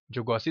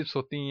जो गॉसिप्स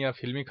होती हैं या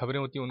फिल्मी खबरें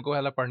होती हैं उनको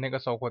वाला पढ़ने का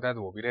शौक होता है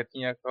तो वो भी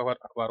रहती हैं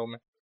अखबारों में।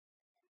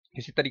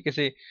 इसी तरीके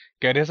से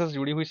कैरियर से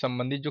जुड़ी हुई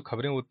संबंधित जो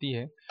खबरें होती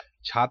है,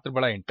 छात्र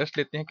बड़ा इंटरेस्ट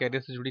लेते हैं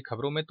कैरियर से जुड़ी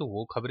खबरों में, तो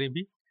वो खबरें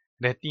भी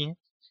रहती हैं।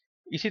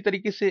 इसी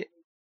तरीके से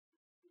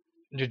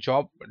जो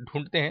जॉब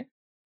ढूंढते हैं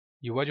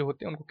युवा जो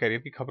होते हैं उनको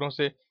कैरियर की खबरों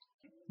से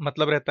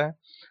मतलब रहता है,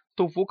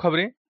 तो वो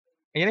खबरें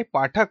यानी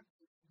पाठक,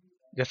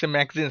 जैसे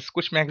मैगजीन्स,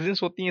 कुछ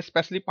मैगजीन्स होती हैं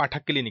स्पेशली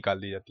पाठक के लिए निकाल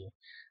दी जाती हैं।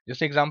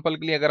 जैसे एग्जांपल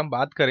के लिए अगर हम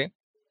बात करें,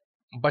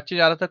 बच्चे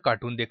ज़्यादातर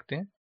कार्टून देखते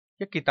हैं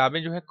या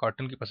किताबें जो है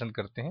कार्टून की पसंद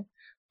करते हैं,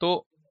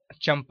 तो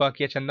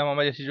चंपक या चंदा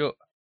मामा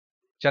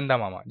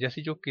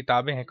जैसी जो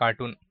किताबें हैं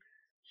कार्टून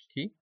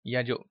की,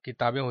 या जो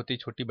किताबें होती है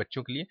छोटी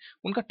बच्चों के लिए,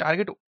 उनका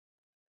टारगेट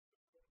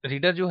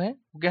रीडर जो है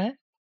वो क्या है,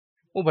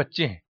 वो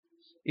बच्चे हैं।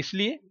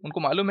 इसलिए उनको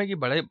मालूम है कि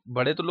बड़े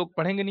बड़े तो लोग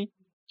पढ़ेंगे नहीं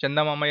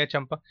चंदा मामा या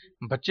चंपा,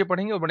 बच्चे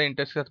पढ़ेंगे और बड़े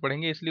इंटरेस्ट के साथ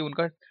पढ़ेंगे, इसलिए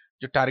उनका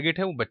जो टारगेट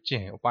है वो बच्चे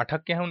हैं, वो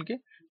पाठक क्या है उनके,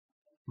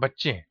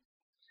 बच्चे हैं।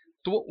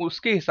 तो वो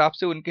उसके हिसाब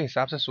से, उनके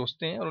हिसाब से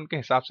सोचते हैं और उनके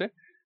हिसाब से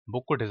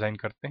बुक को डिजाइन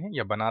करते हैं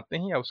या बनाते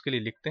हैं या उसके लिए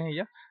लिखते हैं,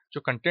 या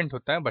जो कंटेंट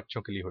होता है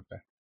बच्चों के लिए होता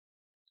है।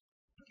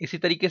 इसी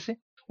तरीके से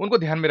उनको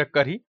ध्यान में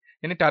रखकर ही,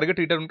 यानी टारगेट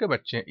रीडर उनके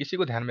बच्चे हैं, इसी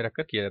को ध्यान में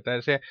रखकर किया जाता है।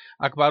 जैसे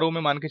अखबारों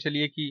में मान के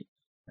चलिए कि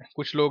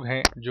कुछ लोग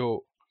हैं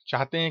जो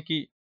चाहते हैं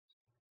कि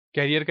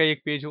कैरियर का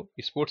एक पेज हो,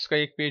 स्पोर्ट्स का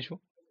एक पेज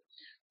हो,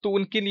 तो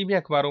उनके लिए भी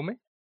अखबारों में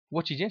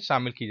वो चीजें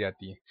शामिल की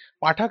जाती हैं।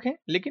 पाठक हैं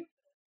लेकिन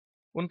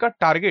उनका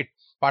टारगेट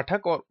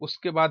पाठक, और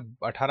उसके बाद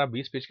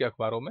 18-20 पेज के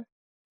अखबारों में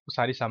वो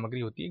सारी सामग्री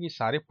होती है कि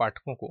सारे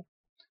पाठकों को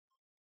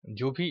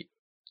जो भी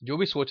जो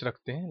भी सोच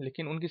रखते हैं,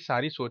 लेकिन उनकी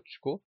सारी सोच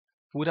को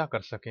पूरा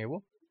कर सकें,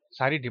 वो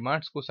सारी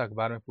डिमांड्स को उस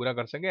अखबार में पूरा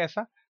कर सके,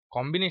 ऐसा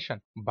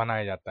कॉम्बिनेशन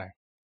बनाया जाता है।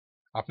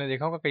 आपने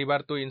देखा होगा कई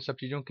बार तो इन सब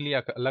चीज़ों के लिए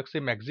अलग से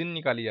मैगजीन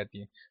निकाली जाती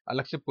है,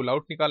 अलग से पुल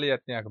आउट निकाले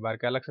जाते हैं, अखबार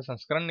के अलग से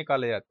संस्करण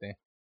निकाले जाते हैं।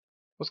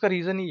 उसका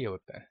रीज़न ही ये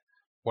होता है।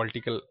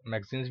 पॉलिटिकल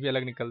मैगजीन्स भी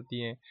अलग निकलती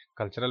हैं,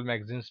 कल्चरल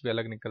मैगजीन्स भी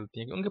अलग निकलती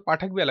हैं, उनके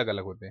पाठक भी अलग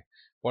अलग होते हैं।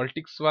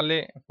 पॉलिटिक्स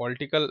वाले,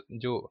 पॉलिटिकल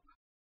जो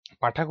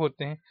पाठक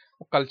होते हैं,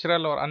 वो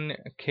कल्चरल और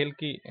अन्य खेल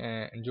की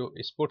जो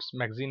स्पोर्ट्स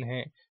मैगजीन है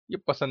ये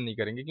पसंद नहीं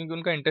करेंगे, क्योंकि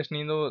उनका इंटरेस्ट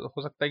नहीं, तो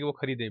हो सकता है कि वो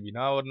खरीदे भी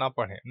ना और ना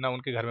पढ़े ना,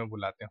 उनके घर में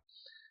बुलाते हैं।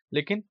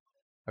 लेकिन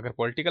अगर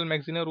पॉलिटिकल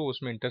मैगजीन है और वो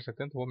उसमें इंटरेस्ट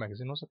रखते हैं तो वो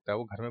मैगजीन हो सकता है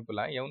वो घर में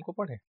बुलाएं या उनको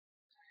पढ़े।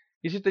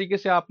 इसी तरीके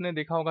से आपने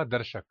देखा होगा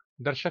दर्शक।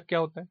 दर्शक क्या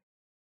होता है?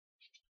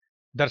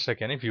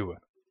 दर्शक यानी व्यूअर।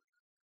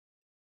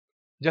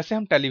 जैसे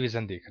हम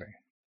टेलीविजन देख रहे हैं,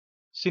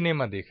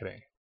 सिनेमा देख रहे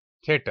हैं,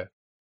 थिएटर,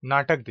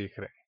 नाटक देख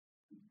रहे हैं,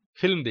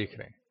 फिल्म देख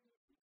रहे हैं,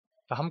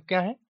 तो हम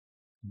क्या हैं?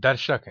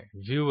 दर्शक हैं,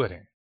 व्यूअर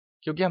हैं,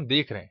 क्योंकि हम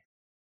देख रहे हैं।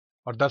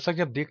 और दर्शक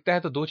जब देखता है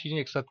तो दो चीजें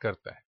एक साथ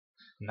करता है,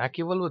 ना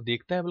केवल वो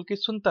देखता है बल्कि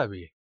सुनता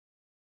भी है।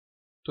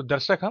 तो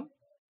दर्शक हम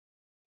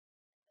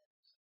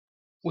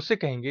उसे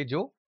कहेंगे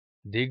जो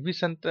देख भी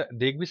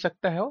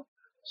सकता है और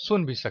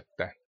सुन भी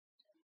सकता है।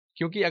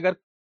 क्योंकि अगर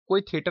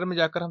कोई थिएटर में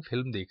जाकर हम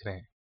फिल्म देख रहे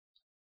हैं,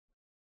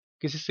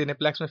 किसी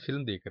सिनेप्लेक्स में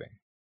फिल्म देख रहे हैं,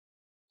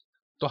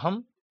 तो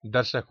हम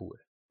दर्शक हुए।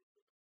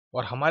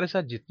 और हमारे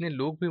साथ जितने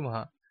लोग भी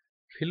वहाँ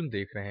फिल्म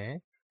देख रहे हैं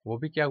वो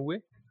भी क्या हुए,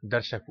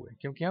 दर्शक हुए,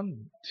 क्योंकि हम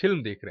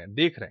फिल्म देख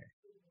रहे हैं,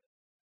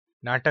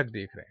 नाटक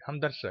देख रहे हैं, हम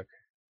दर्शक हैं।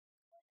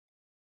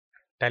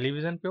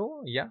 टेलीविजन पे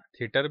हो या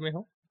थिएटर में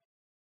हो,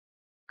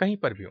 कहीं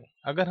पर भी हो,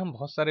 अगर हम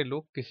बहुत सारे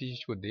लोग किसी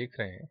चीज को देख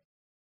रहे हैं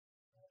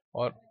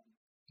और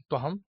तो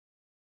हम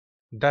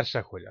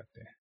दर्शक हो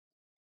जाते हैं,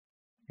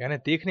 यानी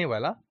देखने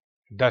वाला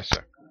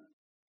दर्शक।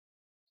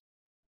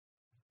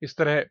 इस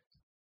तरह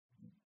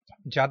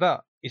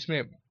ज्यादा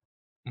इसमें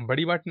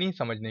बड़ी बात नहीं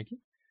समझने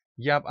की,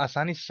 ये आप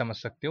आसानी से समझ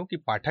सकते हो कि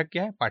पाठक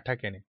क्या है,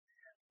 पाठक यानी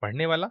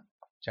पढ़ने वाला,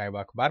 चाहे वो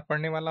अखबार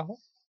पढ़ने वाला हो,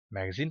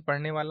 मैगजीन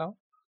पढ़ने वाला हो,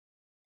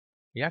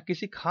 या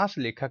किसी खास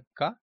लेखक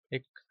का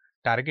एक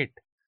टारगेट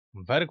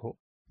वर्ग हो।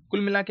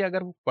 कुल मिला के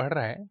अगर वो पढ़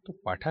रहा है तो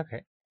पाठक है,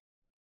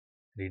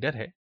 रीडर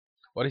है।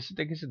 और इसी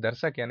तरीके से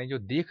दर्शक यानी जो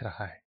देख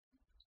रहा है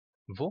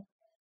वो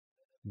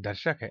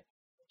दर्शक है,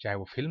 चाहे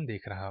वो फिल्म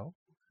देख रहा हो,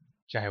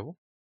 चाहे वो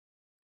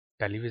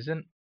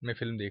टेलीविजन में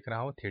फिल्म देख रहा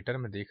हो, थिएटर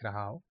में देख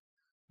रहा हो,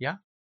 या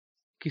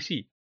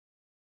किसी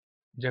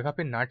जगह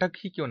पे नाटक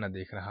ही क्यों ना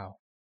देख रहा हो,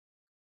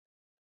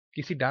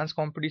 किसी डांस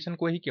कंपटीशन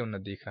को ही क्यों ना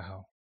देख रहा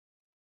हो,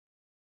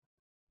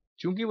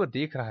 चूंकि वो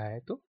देख रहा है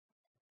तो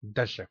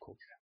दर्शक हो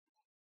गया।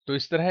 तो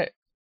इस तरह,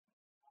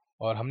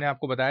 और हमने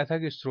आपको बताया था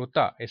कि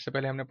श्रोता, इससे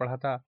पहले हमने पढ़ा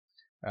था,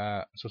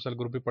 सोशल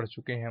ग्रुप भी पढ़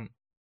चुके हैं हम,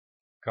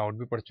 क्राउड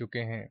भी पढ़ चुके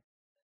हैं,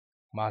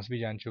 मास भी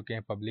जान चुके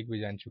हैं, पब्लिक भी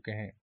जान चुके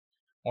हैं,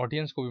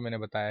 ऑडियंस को भी मैंने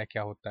बताया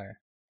क्या होता है।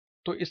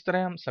 तो इस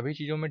तरह हम सभी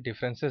चीज़ों में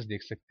डिफरेंसेस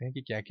देख सकते हैं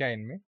कि क्या क्या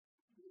इनमें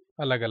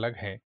अलग अलग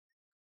है।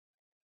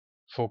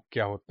 फोक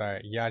क्या होता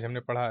है, या आज हमने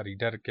पढ़ा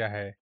रीडर क्या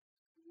है,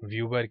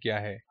 व्यूवर क्या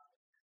है।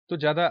 तो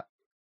ज़्यादा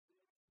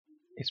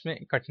इसमें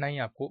कठिनाई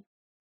आपको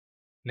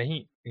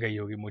नहीं गई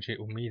होगी, मुझे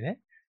उम्मीद है।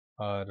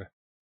 और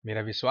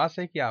मेरा विश्वास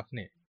है कि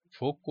आपने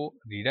फोक को,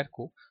 रीडर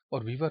को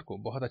और व्यूवर को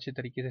बहुत अच्छे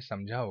तरीके से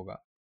समझा होगा,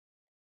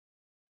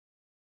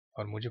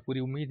 और मुझे पूरी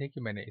उम्मीद है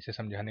कि मैंने इसे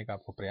समझाने का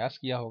आपको प्रयास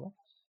किया होगा।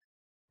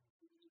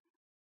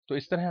 तो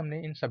इस तरह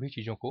हमने इन सभी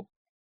चीज़ों को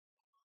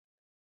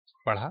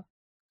पढ़ा,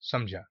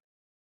 समझा।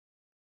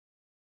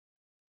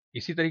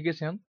 इसी तरीके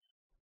से हम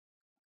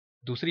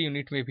दूसरी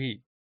यूनिट में भी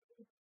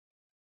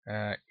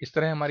इस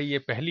तरह हमारी ये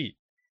पहली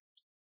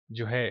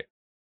जो है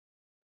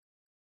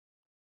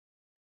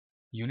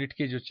यूनिट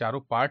के जो चारों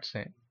पार्ट्स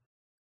हैं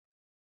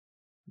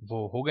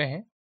वो हो गए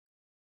हैं।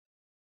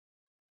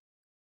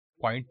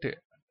 पॉइंट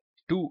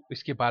 2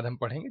 इसके बाद हम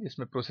पढ़ेंगे,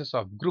 जिसमें प्रोसेस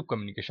ऑफ ग्रुप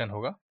कम्युनिकेशन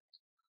होगा।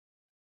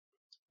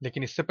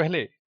 लेकिन इससे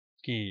पहले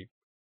कि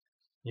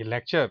ये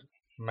लेक्चर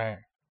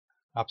मैं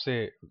आपसे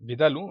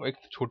विदा लूं, एक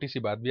छोटी सी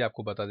बात भी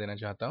आपको बता देना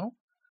चाहता हूं।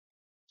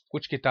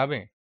 कुछ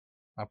किताबें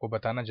आपको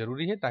बताना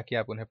जरूरी है ताकि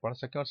आप उन्हें पढ़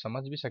सकें और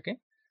समझ भी सकें।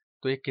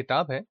 तो एक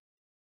किताब है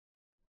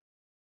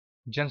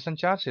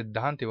जनसंचार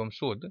सिद्धांत एवं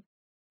शोध,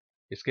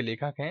 इसके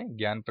लेखक हैं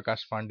ज्ञान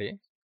प्रकाश पांडे,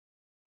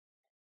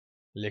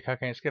 लेखक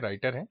हैं इसके,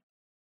 राइटर हैं,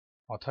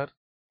 ऑथर।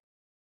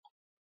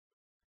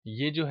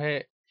 ये जो है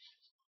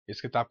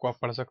इस किताब को आप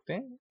पढ़ सकते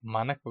हैं,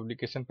 मानक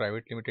पब्लिकेशन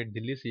प्राइवेट लिमिटेड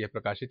दिल्ली से यह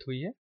प्रकाशित हुई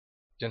है।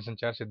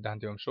 जनसंचार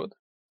सिद्धांत एवं शोध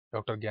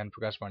डॉक्टर ज्ञान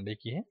प्रकाश पांडे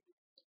की है,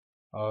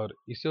 और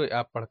इसे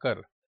आप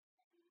पढ़कर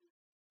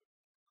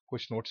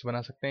कुछ नोट्स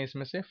बना सकते हैं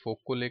इसमें से फोक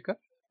को लेकर,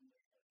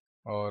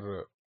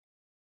 और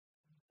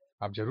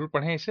आप जरूर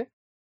पढ़ें इसे।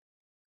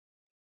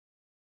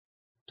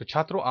 तो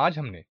छात्रों, आज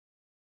हमने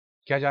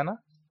क्या जाना?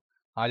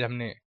 आज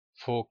हमने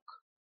फोक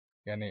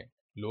यानी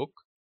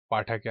लोक,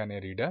 पाठक यानी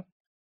रीडर,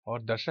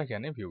 और दर्शक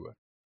यानी व्यूअर,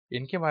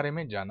 इनके बारे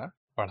में जाना,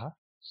 पढ़ा,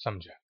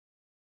 समझा।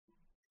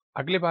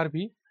 अगले बार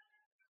भी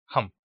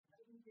हम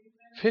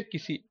फिर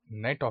किसी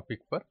नए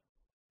टॉपिक पर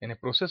यानी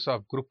प्रोसेस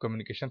ऑफ ग्रुप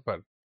कम्युनिकेशन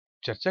पर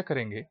चर्चा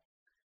करेंगे।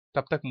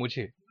 तब तक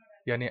मुझे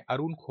यानी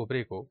अरुण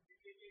खोबरे को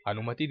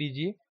अनुमति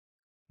दीजिए।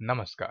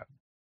 नमस्कार।